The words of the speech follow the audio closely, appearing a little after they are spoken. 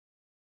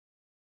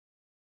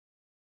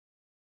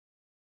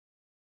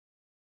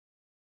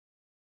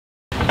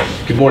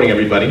Good morning,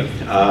 everybody.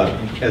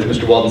 As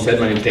Mr. Walden said,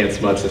 my name is Dan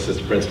Smuts,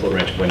 Assistant Principal at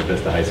Rancho Buena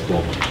Vista High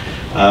School.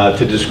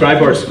 To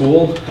describe our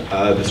school,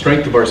 the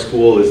strength of our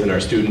school is in our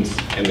students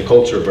and the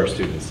culture of our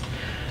students.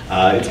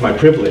 It's my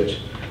privilege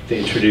to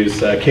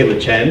introduce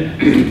Kayla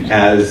Chen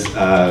as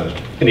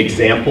an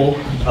example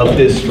of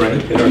this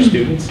strength in our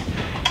students.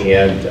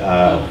 And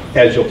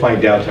as you'll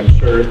find out, I'm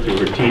sure, through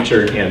her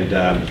teacher and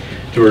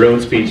through her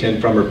own speech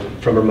and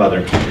from her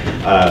mother,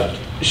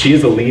 she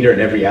is a leader in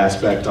every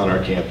aspect on our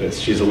campus.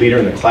 She's a leader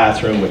in the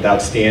classroom with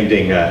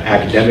outstanding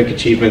academic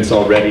achievements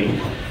already,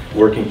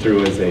 working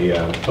through as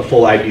a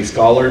full IB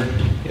scholar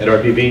at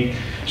RBV.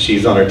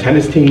 She's on our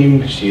tennis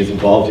team. She is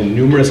involved in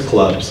numerous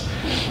clubs.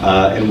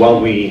 And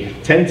while we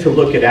tend to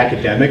look at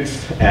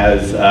academics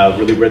as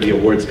really where the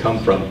awards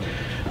come from,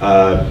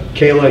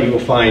 Kayla, you will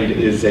find,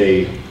 is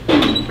a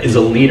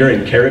leader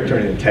in character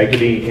and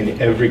integrity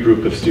in every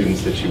group of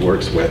students that she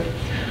works with.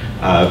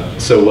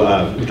 So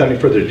without any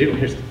further ado,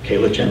 here's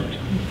Kayla Chen.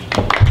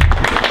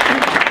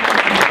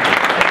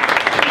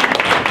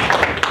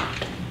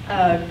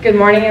 Good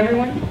morning,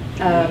 everyone.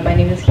 My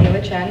name is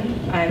Kayla Chen.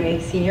 I'm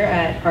a senior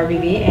at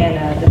RBV,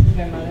 and this is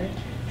my mother,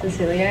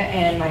 Cecilia,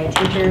 and my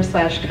teacher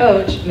slash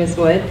coach, Ms.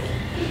 Wood.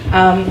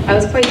 I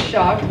was quite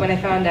shocked when I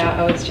found out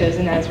I was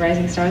chosen as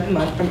Rising Star of the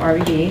Month from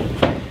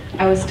RBV.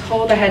 I was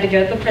told I had to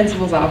go to the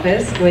principal's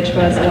office, which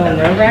was a little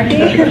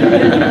nerve-wracking.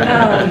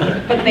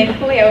 But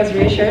thankfully I was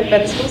reassured by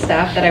the school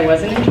staff that I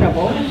wasn't in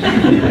trouble.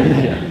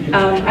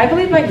 I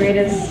believe my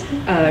greatest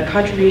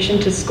contribution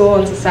to school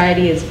and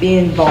society is being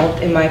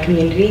involved in my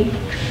community.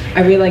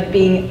 I really like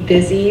being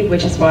busy,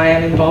 which is why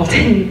I'm involved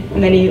in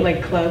many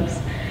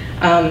clubs.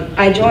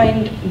 I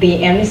joined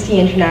the Amnesty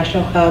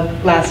International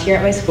Club last year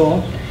at my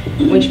school,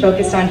 which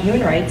focused on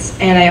human rights,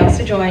 and I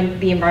also joined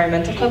the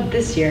Environmental Club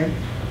this year,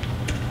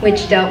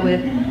 which dealt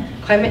with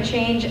climate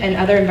change and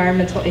other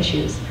environmental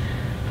issues.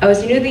 I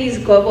was new to these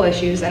global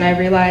issues, and I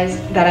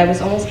realized that I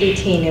was almost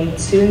 18 and would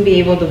soon be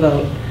able to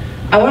vote.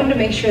 I wanted to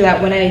make sure that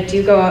when I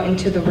do go out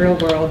into the real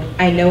world,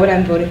 I know what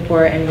I'm voting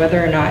for and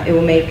whether or not it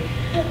will make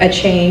a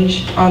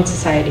change on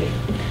society.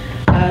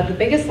 The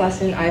biggest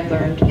lesson I've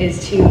learned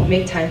is to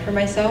make time for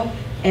myself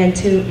and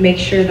to make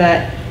sure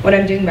that what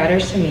I'm doing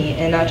matters to me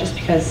and not just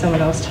because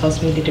someone else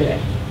tells me to do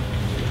it.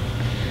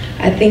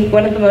 I think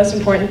one of the most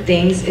important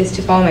things is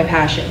to follow my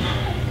passion.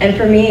 And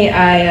for me,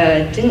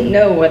 I didn't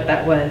know what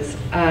that was.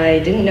 I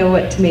didn't know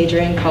what to major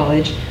in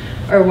college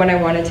or what I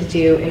wanted to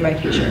do in my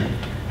future.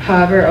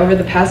 However, over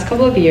the past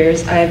couple of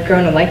years, I've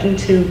grown a liking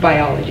to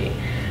biology.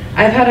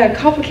 I've had a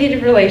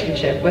complicated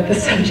relationship with the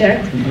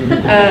subject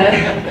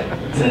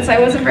since I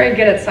wasn't very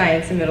good at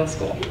science in middle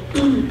school.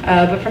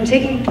 But from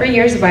taking 3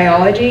 years of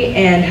biology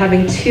and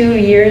having 2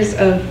 years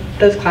of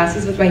those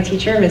classes with my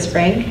teacher, Ms.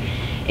 Frank,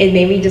 it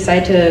made me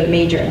decide to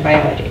major in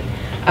biology.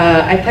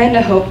 I plan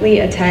to hopefully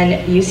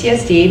attend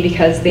UCSD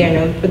because they are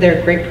known for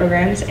their great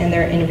programs and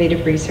their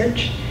innovative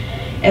research.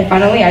 And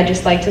finally, I'd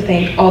just like to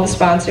thank all the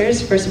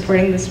sponsors for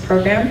supporting this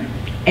program,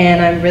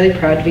 and I'm really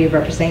proud to be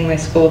representing my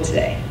school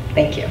today.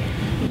 Thank you.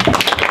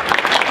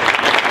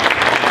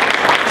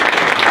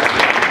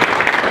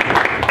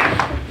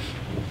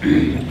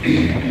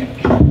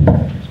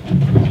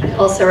 I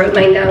also wrote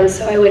mine down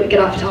so I wouldn't get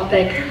off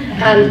topic.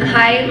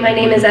 Hi, my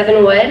name is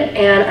Evan Wood,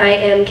 and I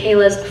am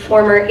Kayla's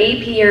former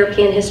AP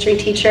European History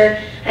teacher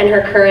and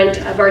her current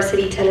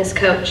varsity tennis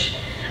coach.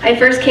 I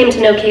first came to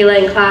know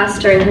Kayla in class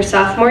during her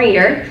sophomore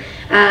year,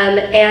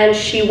 and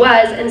she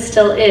was and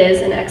still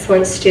is an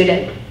excellent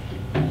student.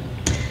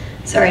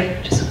 Sorry,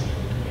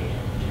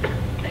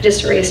 I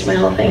just erased my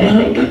whole thing, I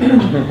think.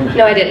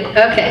 No, I didn't.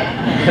 Okay.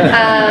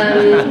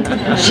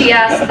 She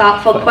asked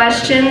thoughtful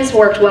questions,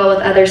 worked well with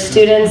other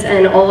students,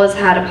 and always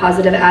had a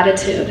positive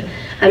attitude.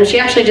 She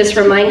actually just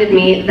reminded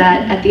me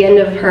that at the end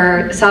of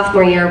her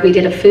sophomore year, we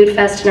did a food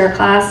fest in our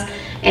class,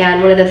 and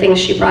one of the things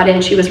she brought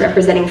in, she was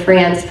representing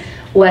France,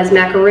 was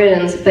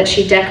macaroons, but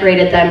she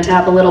decorated them to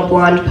have a little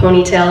blonde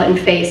ponytail and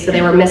face, so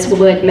they were Miss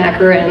Wood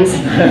macaroons.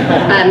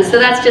 So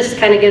that just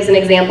kind of gives an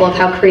example of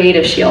how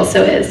creative she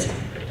also is.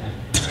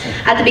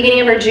 At the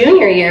beginning of her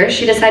junior year,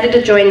 she decided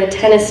to join the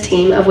tennis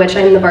team, of which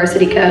I'm the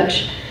varsity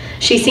coach.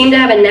 She seemed to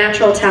have a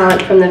natural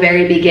talent from the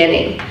very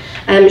beginning.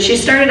 She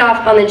started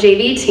off on the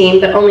JV team,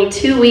 but only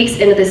 2 weeks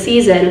into the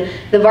season,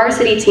 the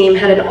varsity team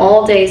had an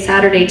all-day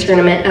Saturday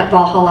tournament at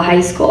Valhalla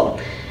High School.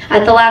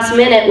 At the last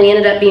minute, we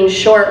ended up being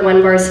short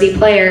one varsity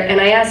player, and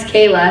I asked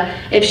Kayla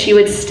if she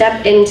would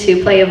step in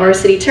to play a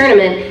varsity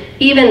tournament,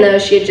 even though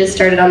she had just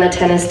started on the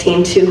tennis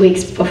team 2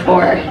 weeks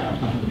before.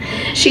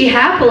 She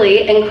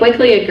happily and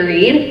quickly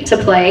agreed to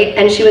play,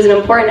 and she was an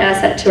important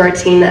asset to our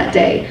team that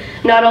day.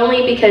 Not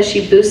only because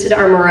she boosted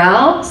our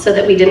morale so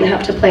that we didn't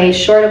have to play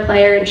short a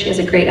player and she has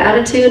a great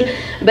attitude,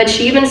 but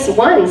she even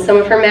won some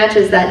of her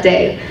matches that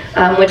day,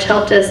 which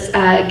helped us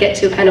get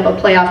to kind of a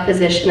playoff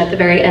position at the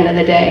very end of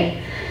the day.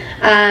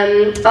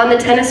 On the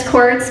tennis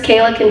courts,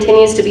 Kayla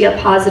continues to be a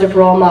positive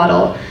role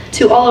model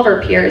to all of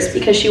her peers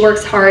because she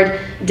works hard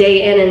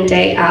day in and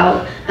day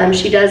out.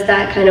 She does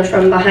that kind of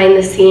from behind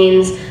the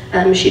scenes,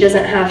 She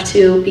doesn't have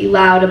to be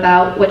loud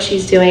about what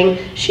she's doing.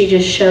 She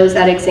just shows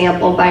that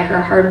example by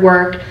her hard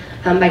work,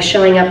 by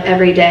showing up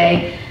every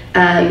day,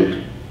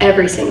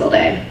 every single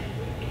day.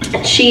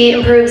 She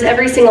improves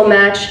every single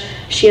match.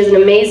 She is an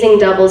amazing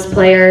doubles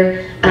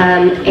player,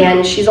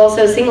 and she's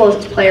also a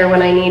singles player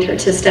when I need her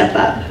to step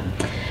up.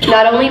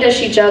 Not only does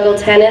she juggle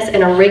tennis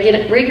and a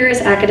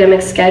rigorous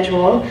academic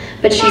schedule,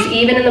 but she's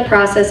even in the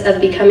process of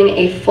becoming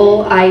a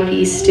full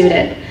IB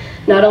student.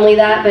 Not only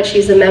that, but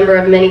she's a member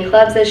of many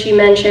clubs, as she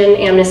mentioned,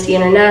 Amnesty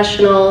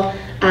International,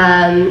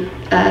 and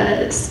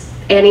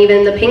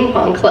even the ping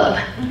pong club.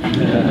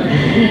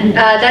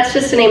 That's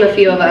just to name a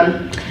few of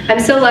them. I'm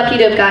so lucky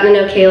to have gotten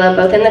to know Kayla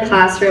both in the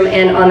classroom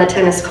and on the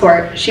tennis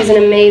court. She's an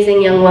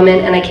amazing young woman,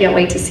 and I can't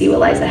wait to see what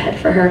lies ahead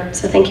for her.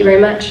 So thank you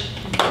very much.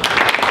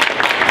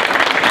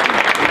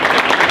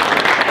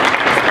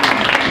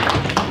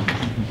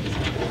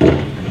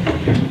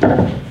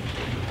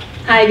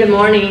 Hi, good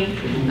morning.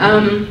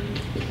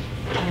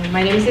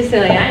 My name is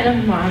Cecilia,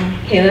 and I'm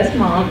Kayla's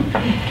mom.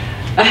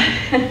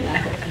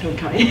 I don't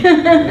count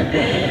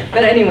it.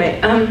 But anyway,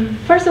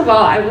 first of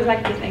all, I would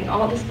like to thank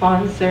all the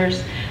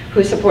sponsors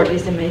who support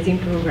this amazing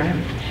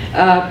program.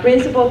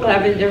 Principal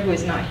Clavender, who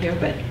is not here,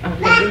 but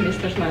thank you,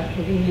 Mr. Smith,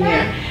 for being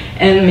here,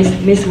 and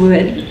Miss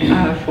Wood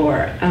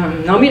for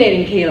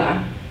nominating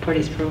Kayla for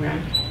this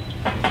program.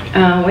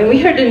 When we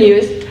heard the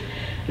news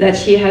that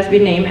she has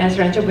been named as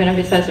Rancho Buena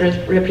Vista's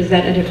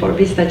representative for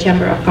Vista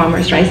Chamber of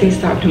Commerce Rising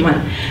Star of the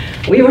Month,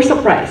 we were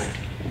surprised,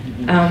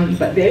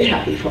 but very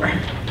happy for her.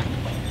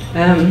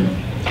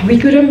 We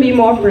couldn't be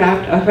more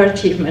proud of her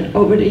achievement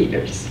over the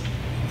years.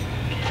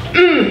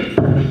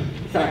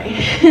 Sorry.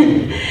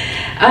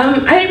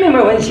 I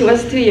remember when she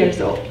was 2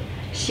 years old.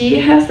 She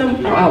has some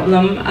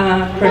problem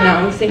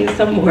pronouncing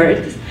some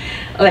words,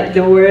 like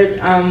the word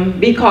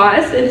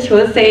because, and she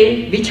will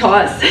say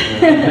because.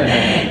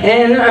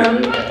 And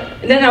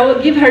then I will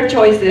give her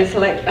choices,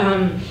 like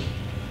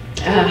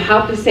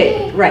how to say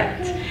it right.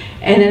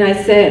 And then I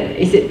said,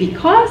 is it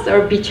because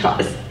or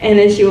because? And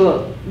then she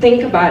will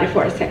think about it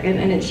for a second,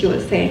 and then she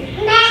will say,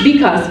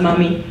 because,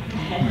 mommy.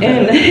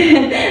 And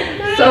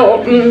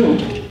so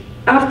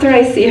after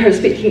I see her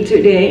speaking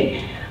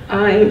today,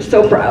 I'm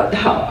so proud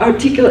how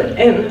articulate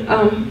and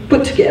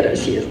put together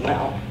she is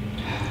now.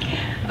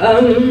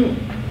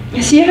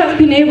 She has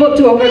been able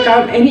to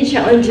overcome any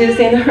challenges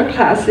in her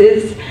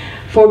classes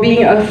for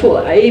being a full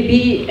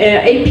AP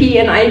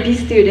and IB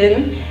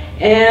student,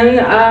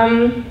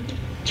 and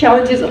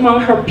challenges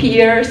among her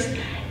peers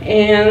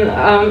and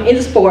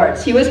in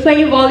sports. She was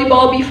playing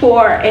volleyball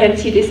before, and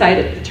she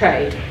decided to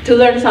try to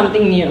learn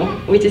something new,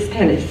 which is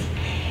tennis.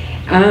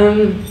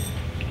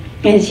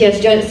 And she has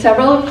joined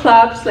several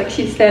clubs, like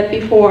she said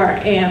before,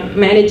 and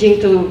managing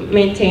to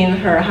maintain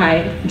her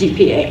high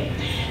GPA.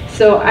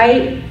 So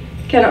I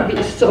cannot be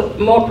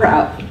more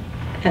proud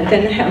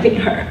than having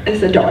her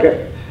as a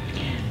daughter.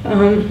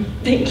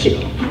 Thank you.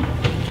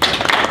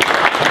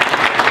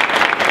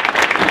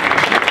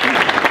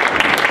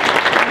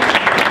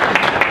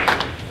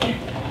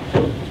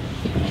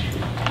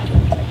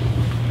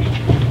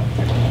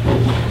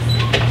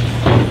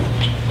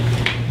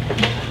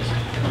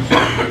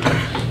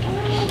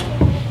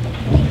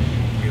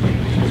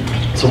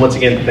 So once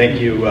again, thank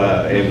you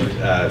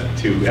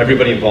to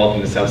everybody involved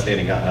in this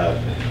outstanding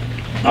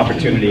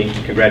opportunity.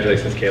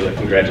 Congratulations, Kayla.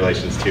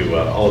 Congratulations to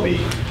all the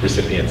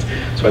recipients.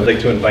 So I'd like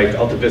to invite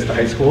Alta Vista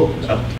High School up